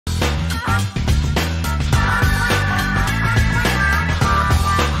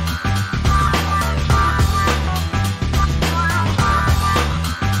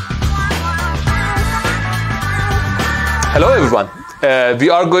Hello, everyone. We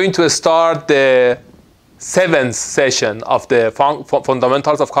are going to start the 7th session of the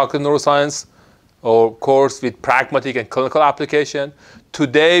Fundamentals of Cognitive Neuroscience, or course with pragmatic and clinical application.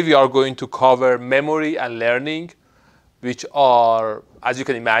 Today, we are going to cover memory and learning, which are, as you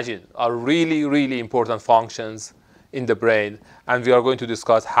can imagine, are really, really important functions in the brain. And we are going to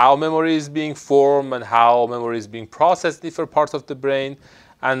discuss how memory is being formed and how memory is being processed in different parts of the brain,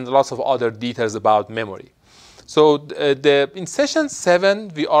 and lots of other details about memory. So in session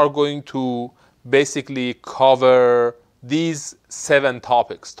 7, we are going to basically cover these 7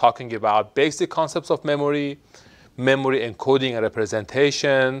 topics, talking about basic concepts of memory, memory encoding and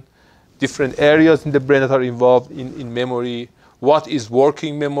representation, different areas in the brain that are involved in memory, what is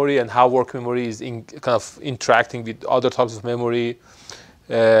working memory and how working memory is interacting with other types of memory.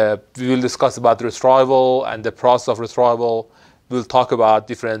 We will discuss about retrieval and the process of retrieval. We'll talk about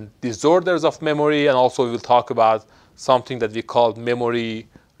different disorders of memory, and also we will talk about something that we call memory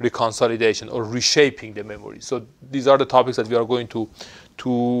reconsolidation or reshaping the memory. So these are the topics that we are going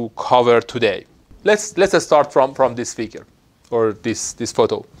to cover today. Let's start from this figure or this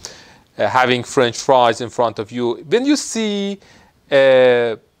photo. Having French fries in front of you. When you see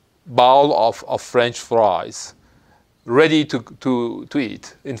a bowl of French fries ready to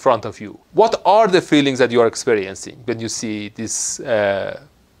eat in front of you, what are the feelings that you are experiencing when you see this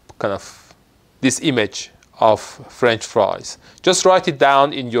this image of French fries? Just write it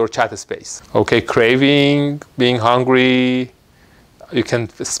down in your chat space. Okay, craving, being hungry, you can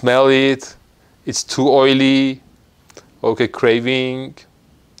smell it, it's too oily. Okay, craving,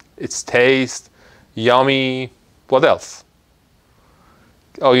 its taste, yummy. What else?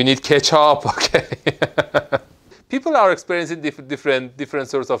 Oh, you need ketchup. Okay. People are experiencing different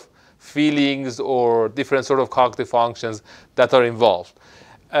sorts of feelings or different sort of cognitive functions that are involved.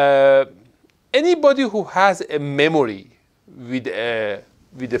 Anybody who has a memory with a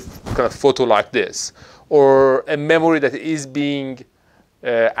kind of photo like this, or a memory that is being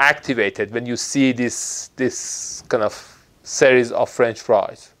activated when you see this kind of series of French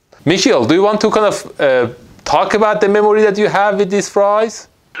fries. Michiel, do you want to kind of talk about the memory that you have with these fries?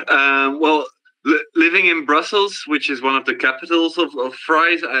 Well, living in Brussels, which is one of the capitals of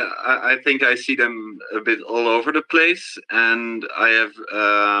fries, I think I see them a bit all over the place, and I have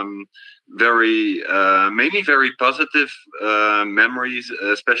mainly very positive memories,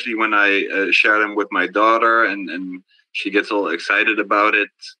 especially when I share them with my daughter, and she gets all excited about it.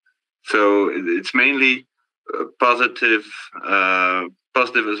 So it's mainly positive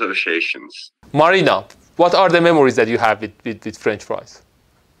associations. Marina, what are the memories that you have with French fries?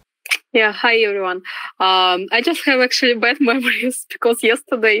 Yeah, hi everyone. I just have actually bad memories because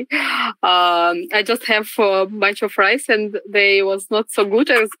yesterday I just have a bunch of fries and they was not so good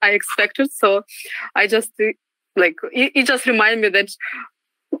as I expected. So I just it just reminded me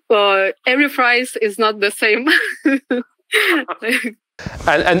that every fries is not the same.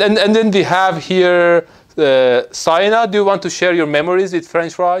 and then we have here Saina. Do you want to share your memories with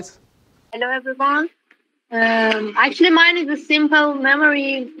French fries? Hello everyone. Actually, mine is a simple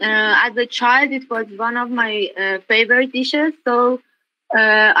memory. As a child, it was one of my favorite dishes. So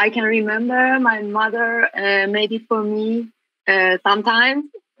I can remember my mother made it for me sometimes,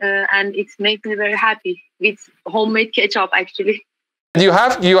 and it makes me very happy with homemade ketchup, actually. You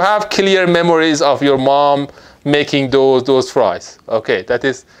have clear memories of your mom making those fries. Okay, that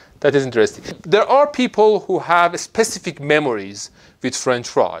is interesting. There are people who have specific memories with French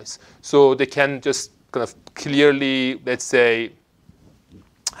fries, so they can just kind of clearly, let's say,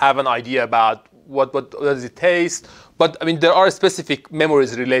 have an idea about what does it taste. But I mean, there are specific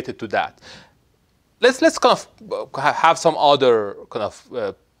memories related to that. Let's kind of have some other kind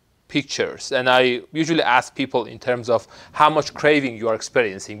of pictures, and I usually ask people in terms of how much craving you are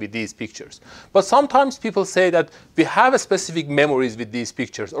experiencing with these pictures. But sometimes people say that we have a specific memories with these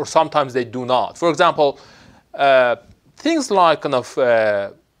pictures, or sometimes they do not. For example, things like kind of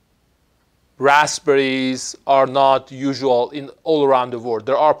raspberries are not usual in all around the world.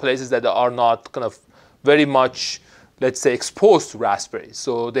 There are places that are not kind of very much, let's say, exposed to raspberries.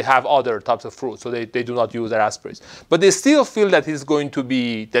 So they have other types of fruits, so they do not use the raspberries. But they still feel that it's going to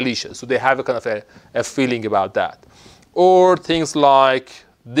be delicious. So they have a kind of a feeling about that. Or things like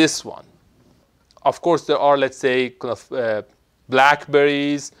this one. Of course, there are, let's say, kind of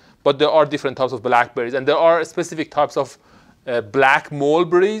blackberries, but there are different types of blackberries. And there are specific types of black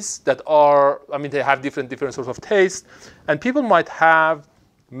mulberries that are, I mean, they have different sorts of taste, and people might have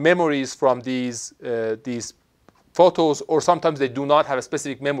memories from these photos, or sometimes they do not have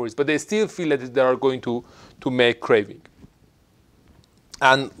specific memories, but they still feel that they are going to make craving.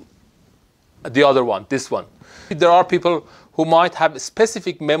 And the other one, this one. There are people who might have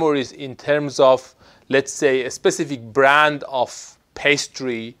specific memories in terms of, let's say, a specific brand of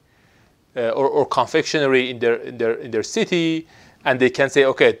pastry or confectionery in their city, and they can say,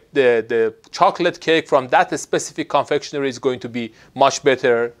 okay, the chocolate cake from that specific confectionery is going to be much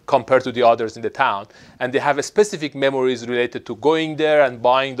better compared to the others in the town. And they have a specific memories related to going there and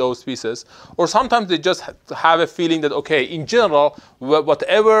buying those pieces. Or sometimes they just have a feeling that, okay, in general,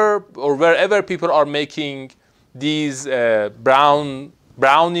 whatever or wherever people are making these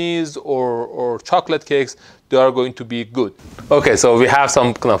brownies or chocolate cakes, they are going to be good. Okay, so we have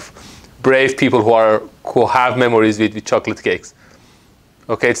some kind of brave people who have memories with chocolate cakes.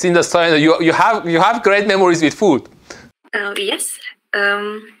 Okay, it seems that you have great memories with food. Yes.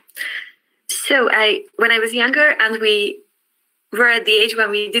 So when I was younger and we were at the age when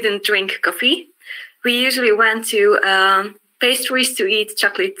we didn't drink coffee, we usually went to pastries to eat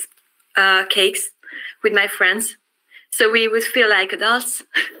chocolate cakes with my friends. So we would feel like adults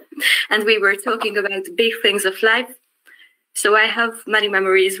and we were talking about big things of life. So I have many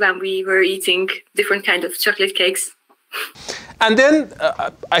memories when we were eating different kinds of chocolate cakes. And then,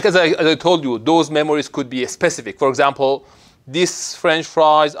 as I told you, those memories could be specific. For example, this French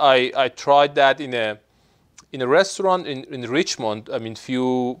fries, I tried that in a restaurant in Richmond. I mean,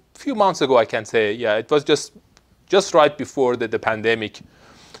 few months ago, I can say. Yeah, it was just right before the pandemic.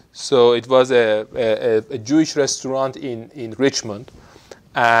 So it was a Jewish restaurant in Richmond,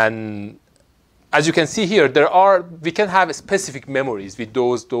 and as you can see here, we can have specific memories with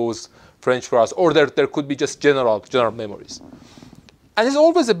those French fries, or there could be just general memories. And it's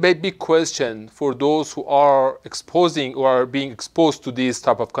always a big question for those who are being exposed to these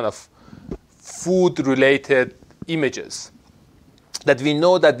type of kind of food-related images, that we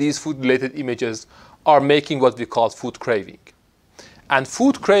know that these food-related images are making what we call food craving. And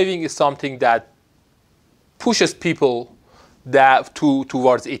food craving is something that pushes people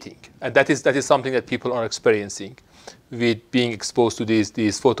towards eating. And that is something that people are experiencing with being exposed to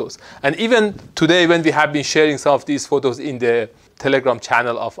these photos. And even today, when we have been sharing some of these photos in the Telegram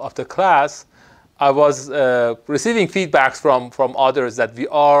channel of the class, I was receiving feedbacks from others that we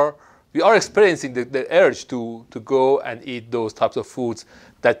are experiencing the urge to go and eat those types of foods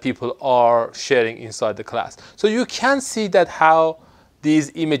that people are sharing inside the class. So you can see that how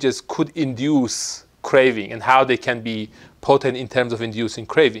these images could induce craving and how they can be potent in terms of inducing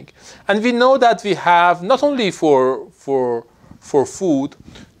craving. And we know that we have not only for food,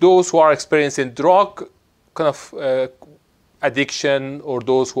 those who are experiencing drug kind of addiction, or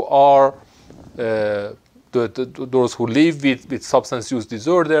those who are those who live with substance use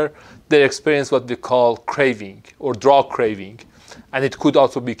disorder, they experience what we call craving or drug craving. And it could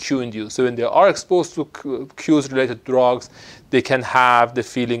also be cue-induced. So when they are exposed to cues related to drugs, they can have the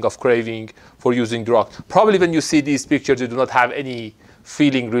feeling of craving for using drugs. Probably when you see these pictures, you do not have any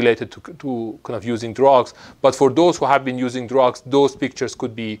feeling related to kind of using drugs. But for those who have been using drugs, those pictures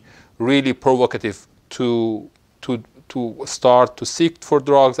could be really provocative to start to seek for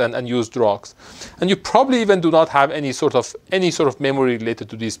drugs and use drugs. And you probably even do not have any sort of memory related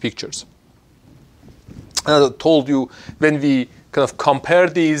to these pictures. And I told you, when we kind of compare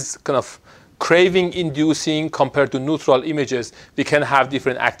these kind of craving inducing compared to neutral images, we can have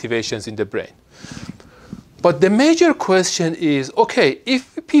different activations in the brain. But the major question is, okay,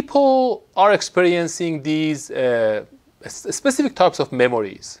 if people are experiencing these specific types of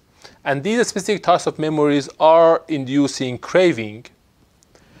memories, and these specific types of memories are inducing craving,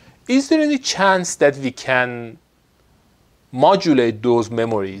 is there any chance that we can modulate those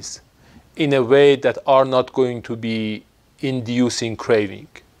memories in a way that are not going to be inducing craving,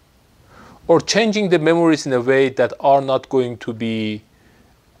 or changing the memories in a way that are not going to be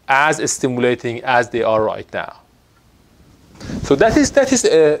as stimulating as they are right now? So that is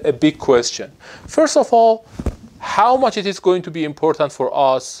a big question. First of all, how much it is going to be important for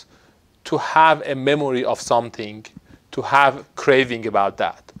us to have a memory of something, to have craving about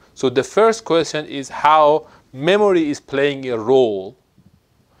that. So the first question is how memory is playing a role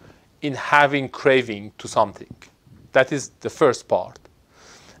in having craving to something. That is the first part.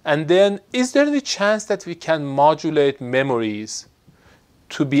 And then, is there any chance that we can modulate memories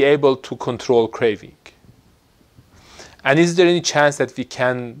to be able to control craving? And is there any chance that we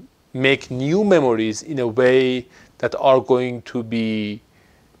can make new memories in a way that are going to be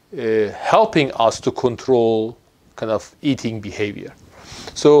helping us to control kind of eating behavior?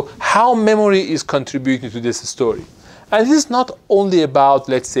 So how memory is contributing to this story. And it is not only about,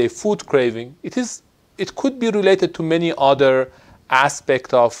 let's say, food craving. It could be related to many other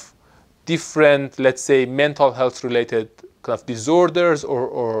aspects of different, let's say, mental health related kind of disorders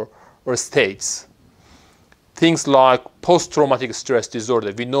or or states. Things like post-traumatic stress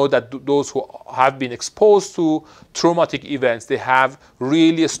disorder. We know that those who have been exposed to traumatic events, they have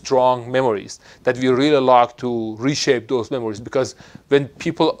really strong memories, that we really like to reshape those memories, because when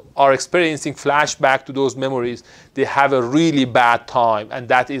people are experiencing flashback to those memories, they have a really bad time, and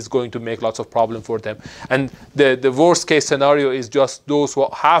that is going to make lots of problem for them. And the worst case scenario is just those who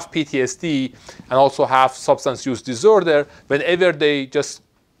have PTSD and also have substance use disorder. Whenever they just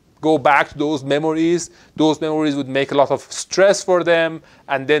go back to those memories would make a lot of stress for them,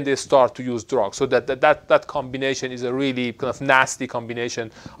 and then they start to use drugs. So that combination is a really kind of nasty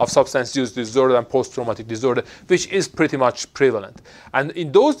combination of substance use disorder and post-traumatic disorder, which is pretty much prevalent. And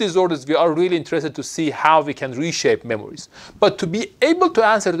in those disorders, we are really interested to see how we can reshape memories. But to be able to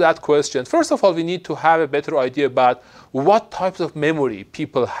answer that question, first of all, we need to have a better idea about what types of memory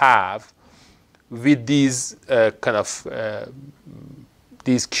people have with these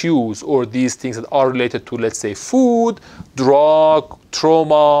these cues or these things that are related to, let's say, food, drug,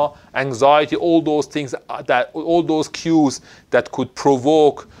 trauma, anxiety, all those things all those cues that could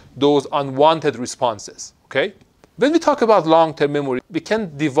provoke those unwanted responses, okay? When we talk about long-term memory, we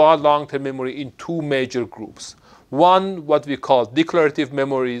can divide long-term memory in two major groups. One, what we call declarative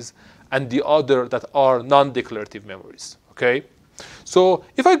memories, and the other that are non-declarative memories, okay? So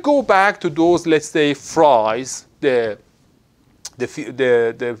if I go back to those, let's say, fries, the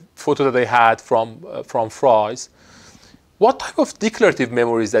photo that I had from fries, what type of declarative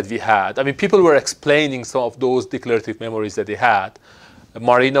memories that we had? I mean, people were explaining some of those declarative memories that they had.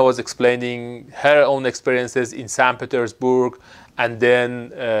 Marina was explaining her own experiences in St. Petersburg, and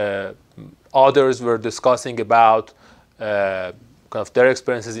then others were discussing about kind of their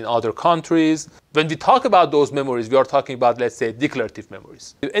experiences in other countries. When we talk about those memories, we are talking about, let's say, declarative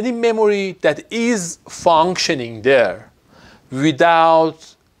memories. Any memory that is functioning there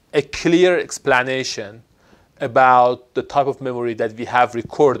without a clear explanation about the type of memory that we have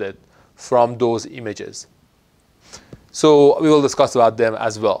recorded from those images. So we will discuss about them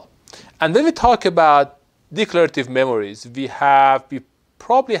as well. And when we talk about declarative memories, we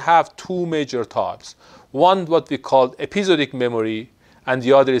probably have two major types. One, what we call episodic memory, and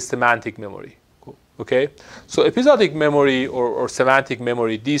the other is semantic memory. Okay? So episodic memory or semantic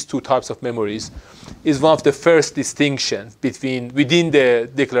memory, these two types of memories, is one of the first distinctions within the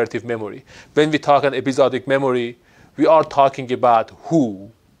declarative memory. When we talk about episodic memory, we are talking about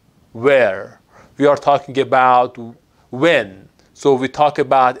who, where. We are talking about when. So we talk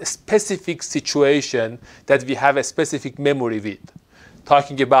about a specific situation that we have a specific memory with.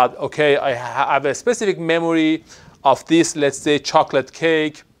 Talking about, okay, I have a specific memory of this, let's say, chocolate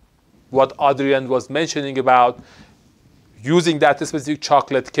cake, what Adrian was mentioning about, using that specific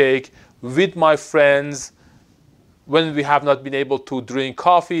chocolate cake with my friends when we have not been able to drink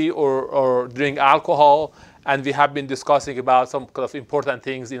coffee or drink alcohol, and we have been discussing about some kind of important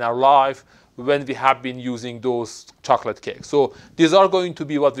things in our life when we have been using those chocolate cakes. So these are going to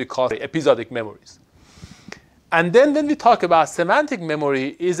be what we call episodic memories. And then when we talk about semantic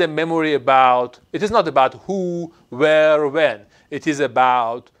memory, is a memory about, it is not about who, where, when. It is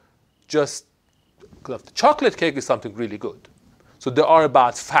about just, the chocolate cake is something really good. So they are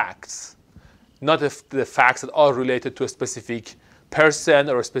about facts, not the facts that are related to a specific person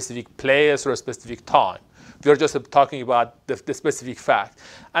or a specific place or a specific time. We are just talking about the specific fact.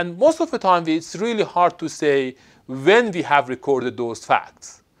 And most of the time, it's really hard to say when we have recorded those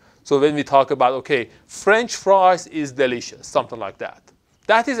facts. So when we talk about, okay, French fries is delicious, something like that.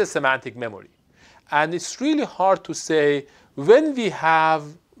 That is a semantic memory. And it's really hard to say when we have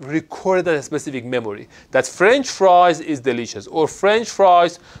recorded a specific memory that French fries is delicious, or French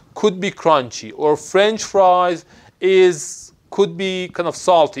fries could be crunchy, or French fries could be kind of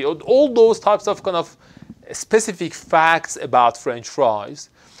salty, or all those types of kind of specific facts about French fries.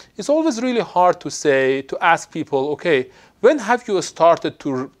 It's always really hard to say, to ask people, okay, when have you started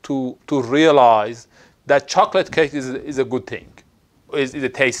to realize that chocolate cake is a good thing, is a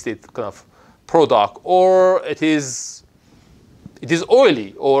tasty kind of product, or it is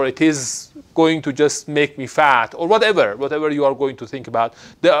oily, or it is going to just make me fat, or whatever you are going to think about.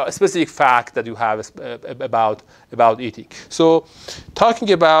 There are specific facts that you have about eating. So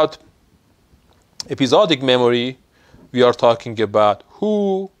talking about episodic memory, we are talking about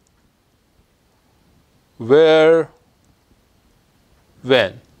who, where,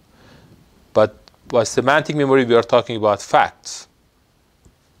 when. But by semantic memory, we are talking about facts.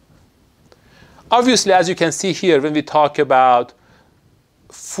 Obviously, as you can see here, when we talk about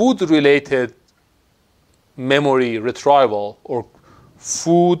food-related memory retrieval or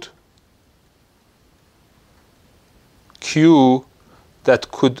food cue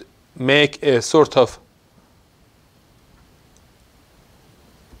that could make a sort of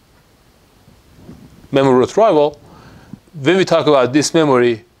memory retrieval, when we talk about this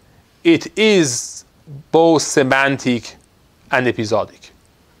memory, it is both semantic and episodic.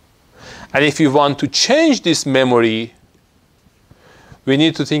 And if you want to change this memory, we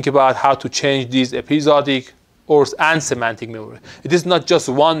need to think about how to change these episodic and semantic memory. It is not just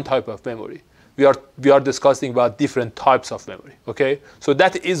one type of memory. We are discussing about different types of memory. Okay, so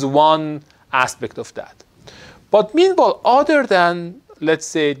that is one aspect of that. But meanwhile, other than, let's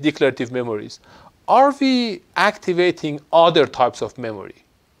say, declarative memories, are we activating other types of memory?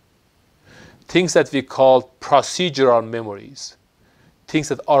 Things that we call procedural memories, things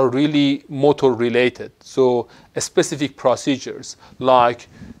that are really motor related. So specific procedures like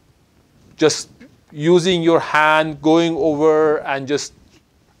just using your hand, going over and just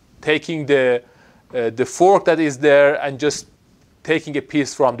taking the fork that is there and just taking a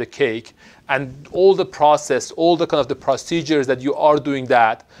piece from the cake, and all the process, all the kind of the procedures that you are doing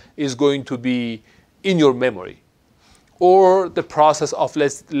that is going to be in your memory. Or the process of,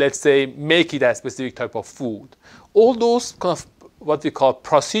 let's say, making that specific type of food. All those kind of what we call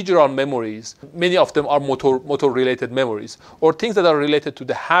procedural memories, many of them are motor-related memories, or things that are related to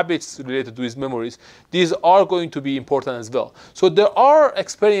the habits related to these memories. These are going to be important as well. So there are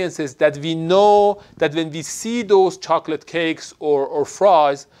experiences that we know that when we see those chocolate cakes or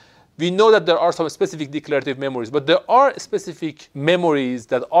fries, we know that there are some specific declarative memories, but there are specific memories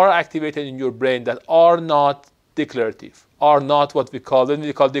that are activated in your brain that are not declarative, are not what we call, when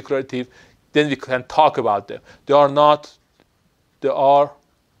we call declarative, then we can talk about them. They are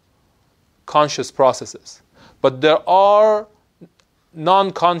conscious processes. But there are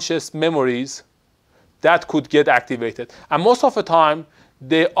non-conscious memories that could get activated. And most of the time,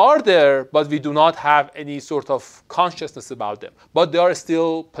 they are there, but we do not have any sort of consciousness about them. But they are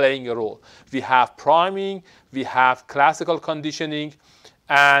still playing a role. We have priming, we have classical conditioning,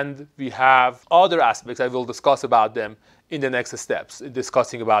 and we have other aspects. I will discuss about them in the next steps,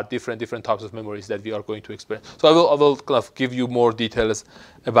 discussing about different types of memories that we are going to experience. So I will kind of give you more details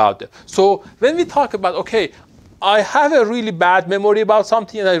about them. So when we talk about, okay, I have a really bad memory about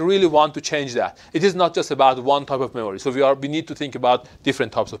something and I really want to change that. It is not just about one type of memory. So we need to think about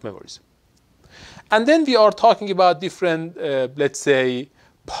different types of memories. And then we are talking about different, let's say,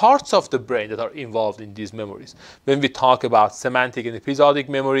 parts of the brain that are involved in these memories. When we talk about semantic and episodic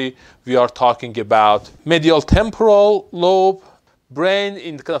memory, we are talking about medial temporal lobe brain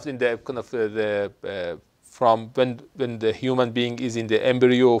from when the human being is in the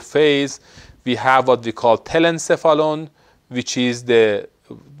embryo phase. We have what we call telencephalon, which is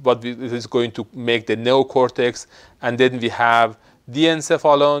what is going to make the neocortex, and then we have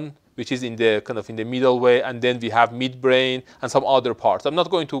diencephalon, which is in the middle way, and then we have midbrain and some other parts. I'm not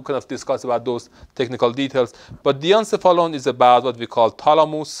going to kind of discuss about those technical details, but diencephalon is about what we call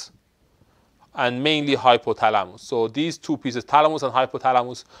thalamus and mainly hypothalamus. So these two pieces, thalamus and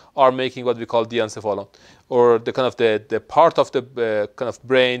hypothalamus, are making what we call diencephalon, or the part of the kind of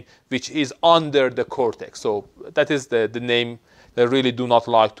brain which is under the cortex. So that is the name that I really do not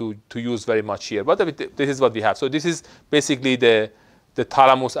like to use very much here, but this is what we have. So this is basically the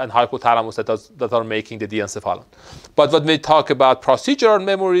thalamus and hypothalamus that are making the diencephalon. But when we talk about procedural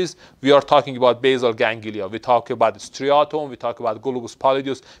memories, we are talking about basal ganglia. We talk about the striatum, we talk about globus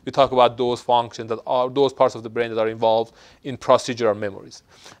pallidus, we talk about those functions that are, those parts of the brain that are involved in procedural memories.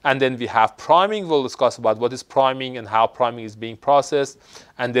 And then we have priming. We'll discuss about what is priming and how priming is being processed.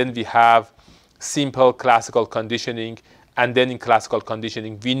 And then we have simple classical conditioning. And then in classical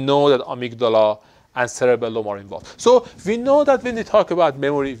conditioning, we know that amygdala and cerebellum are involved. So we know that when we talk about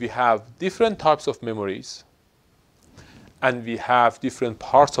memory, we have different types of memories, and we have different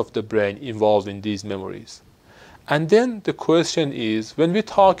parts of the brain involved in these memories. And then the question is, when we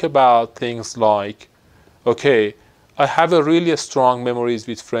talk about things like, okay, I have a really strong memories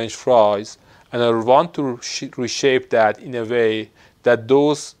with French fries, and I want to reshape that in a way that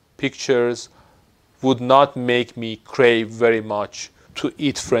those pictures would not make me crave very much to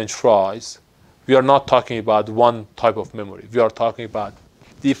eat French fries. We are not talking about one type of memory. We are talking about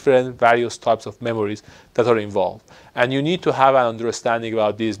different various types of memories that are involved. And you need to have an understanding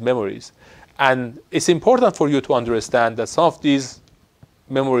about these memories. And it's important for you to understand that some of these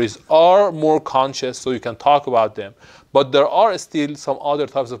memories are more conscious, so you can talk about them. But there are still some other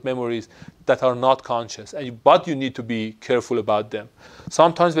types of memories that are not conscious, but you need to be careful about them.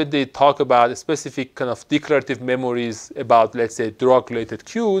 Sometimes when they talk about specific kind of declarative memories about, let's say, drug-related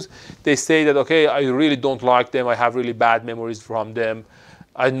cues, they say that, okay, I really don't like them. I have really bad memories from them.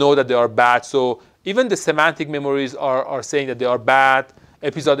 I know that they are bad. So even the semantic memories are saying that they are bad.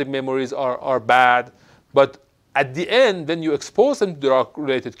 episodic memories are bad. But at the end, when you expose them to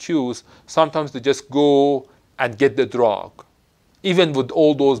drug-related cues, sometimes they just go and get the drug, even with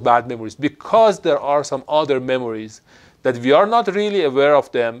all those bad memories, because there are some other memories that we are not really aware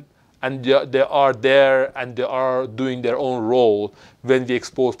of them, and they are there and they are doing their own role when we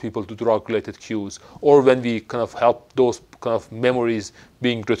expose people to drug-related cues, or when we kind of help those kind of memories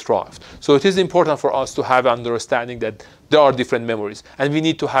being retrieved. So it is important for us to have an understanding that there are different memories, and we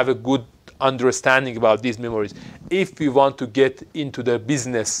need to have a good understanding about these memories if we want to get into the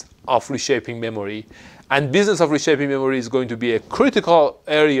business of reshaping memory. And business of reshaping memory is going to be a critical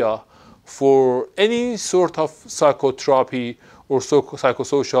area for any sort of psychotherapy or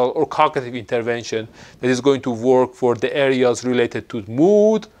psychosocial or cognitive intervention that is going to work for the areas related to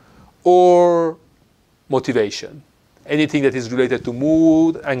mood or motivation. Anything that is related to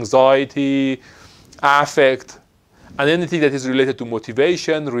mood, anxiety, affect, and anything that is related to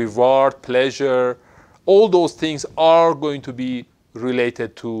motivation, reward, pleasure, all those things are going to be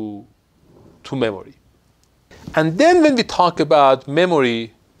related to memory. And then when we talk about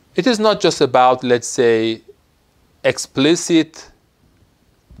memory, it is not just about, let's say, explicit,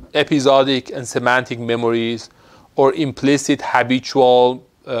 episodic, and semantic memories, or implicit, habitual,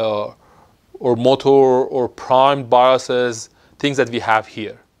 or motor, or primed biases, things that we have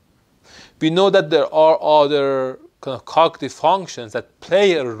here. We know that there are other kind of cognitive functions that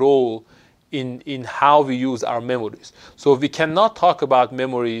play a role in how we use our memories. So we cannot talk about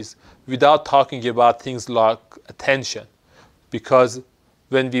memories without talking about things like attention, because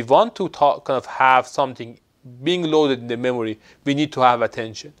when we want to kind of have something being loaded in the memory, we need to have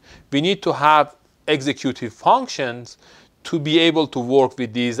attention. We need to have executive functions to be able to work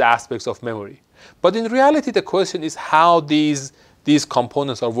with these aspects of memory. But in reality, the question is how these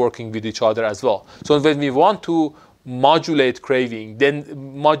components are working with each other as well. So when we want to modulate craving, then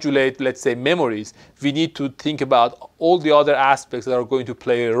modulate, let's say, memories, we need to think about all the other aspects that are going to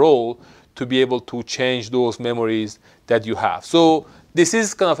play a role to be able to change those memories that you have. So this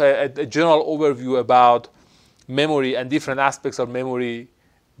is kind of a general overview about memory and different aspects of memory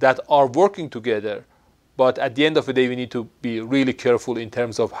that are working together. But at the end of the day, we need to be really careful in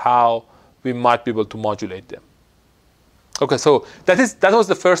terms of how we might be able to modulate them. Okay, so that was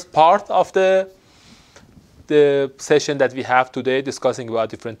the first part of the session that we have today, discussing about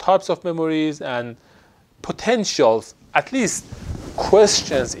different types of memories and potentials, at least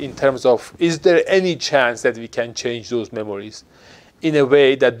questions in terms of, is there any chance that we can change those memories in a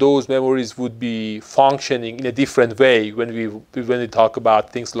way that those memories would be functioning in a different way when we talk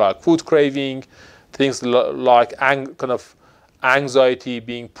about things like food craving, things like kind of anxiety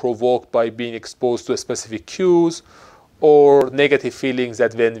being provoked by being exposed to specific cues, or negative feelings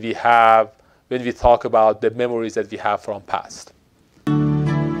that when we talk about the memories that we have from past.